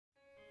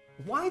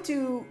Why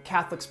do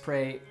Catholics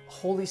pray,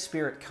 Holy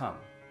Spirit come,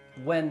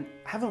 when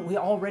haven't we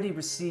already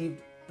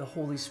received the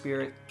Holy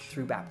Spirit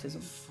through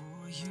baptism?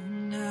 You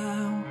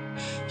now,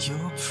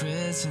 your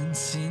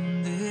presence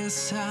in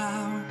this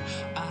hour,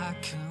 I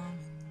come.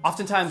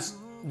 Oftentimes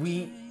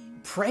we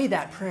pray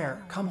that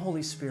prayer, come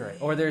Holy Spirit,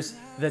 or there's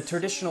the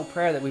traditional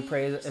prayer that we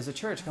pray as a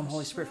church, come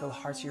Holy Spirit, fill the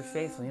hearts of your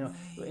faithful,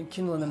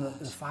 enkindle in them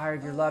the fire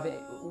of your love.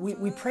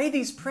 We pray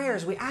these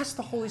prayers, we ask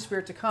the Holy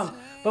Spirit to come,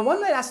 but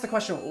one might ask the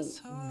question,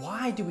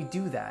 why do we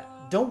do that?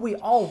 Don't we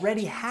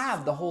already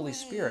have the Holy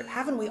Spirit?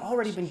 Haven't we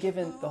already been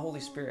given the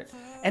Holy Spirit?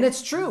 And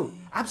it's true,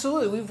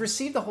 absolutely. We've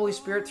received the Holy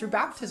Spirit through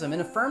baptism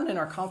and affirmed in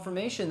our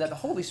confirmation that the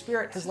Holy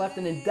Spirit has left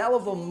an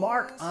indelible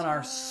mark on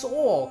our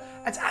soul.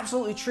 That's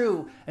absolutely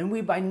true, and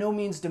we by no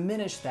means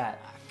diminish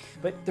that.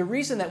 But the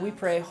reason that we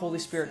pray, Holy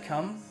Spirit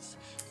come,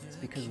 is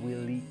because we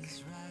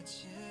leak.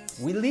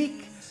 We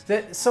leak.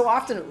 That so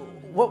often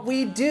what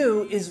we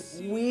do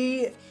is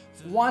we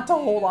want to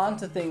hold on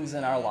to things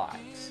in our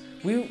lives.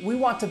 We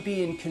want to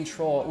be in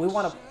control. We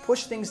want to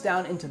push things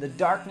down into the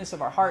darkness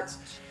of our hearts,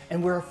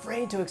 and we're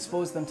afraid to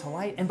expose them to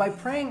light. And by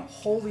praying,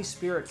 Holy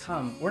Spirit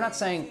come, we're not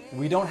saying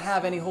we don't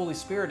have any Holy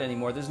Spirit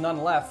anymore, there's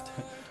none left.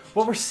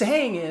 What we're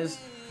saying is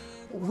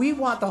we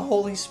want the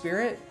Holy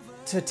Spirit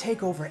to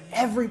take over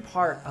every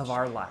part of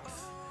our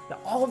life. That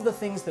all of the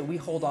things that we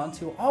hold on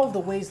to, all of the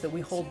ways that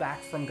we hold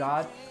back from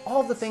God,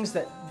 all of the things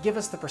that give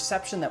us the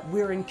perception that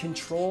we're in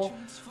control,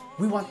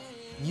 we want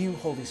you,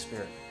 Holy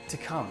Spirit, to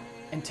come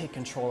and take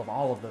control of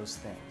all of those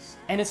things.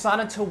 And it's not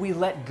until we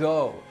let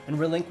go and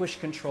relinquish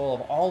control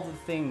of all the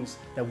things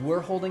that we're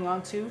holding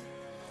on to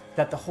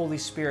that the Holy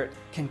Spirit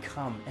can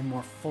come and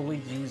more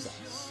fully use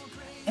us.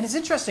 And it's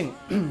interesting,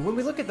 when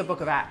we look at the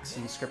book of Acts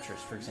in the scriptures,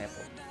 for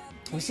example,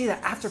 we see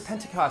that after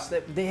Pentecost,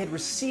 that they had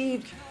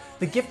received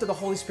the gift of the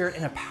Holy Spirit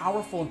in a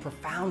powerful and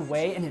profound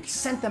way, and it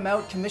sent them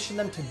out, commissioned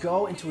them to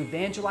go and to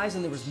evangelize,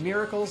 and there was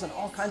miracles and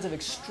all kinds of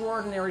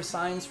extraordinary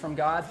signs from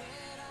God.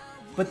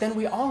 But then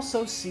we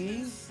also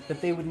see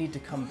that they would need to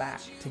come back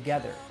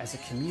together as a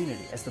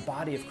community, as the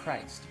body of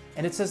Christ.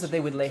 And it says that they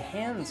would lay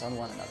hands on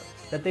one another,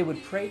 that they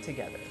would pray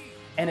together.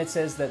 And it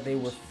says that they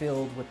were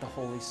filled with the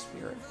Holy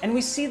Spirit. And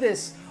we see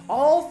this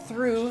all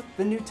through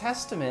the New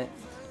Testament,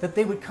 that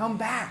they would come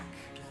back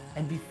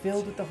and be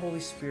filled with the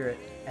Holy Spirit,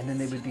 and then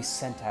they would be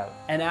sent out.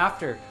 And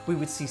after, we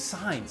would see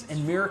signs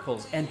and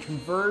miracles and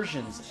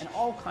conversions and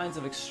all kinds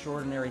of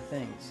extraordinary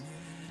things.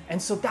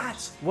 And so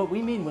that's what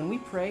we mean when we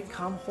pray,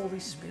 come Holy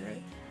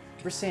Spirit.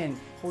 We're saying,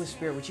 Holy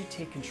Spirit, would you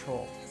take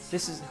control?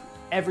 This is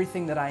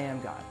everything that I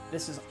am, God.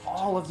 This is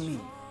all of me.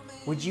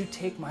 Would you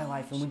take my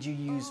life and would you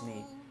use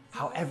me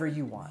however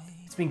you want?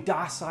 It's being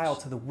docile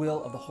to the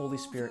will of the Holy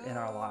Spirit in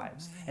our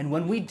lives. And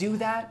when we do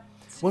that,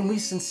 when we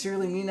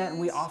sincerely mean that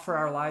and we offer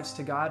our lives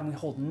to God and we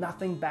hold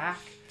nothing back,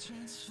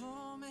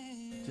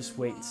 just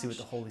wait and see what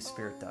the Holy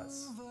Spirit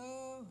does.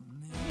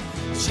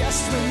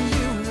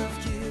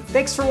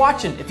 Thanks for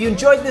watching. If you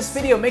enjoyed this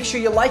video, make sure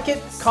you like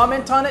it,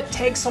 comment on it,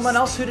 tag someone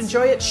else who'd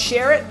enjoy it,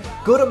 share it.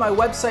 Go to my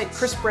website,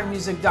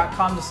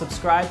 chrisbrandmusic.com to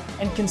subscribe,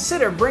 and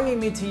consider bringing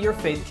me to your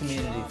faith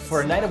community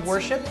for a night of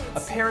worship, a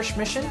parish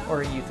mission,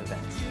 or a youth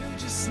event.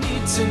 Just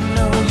need to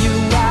know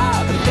you out.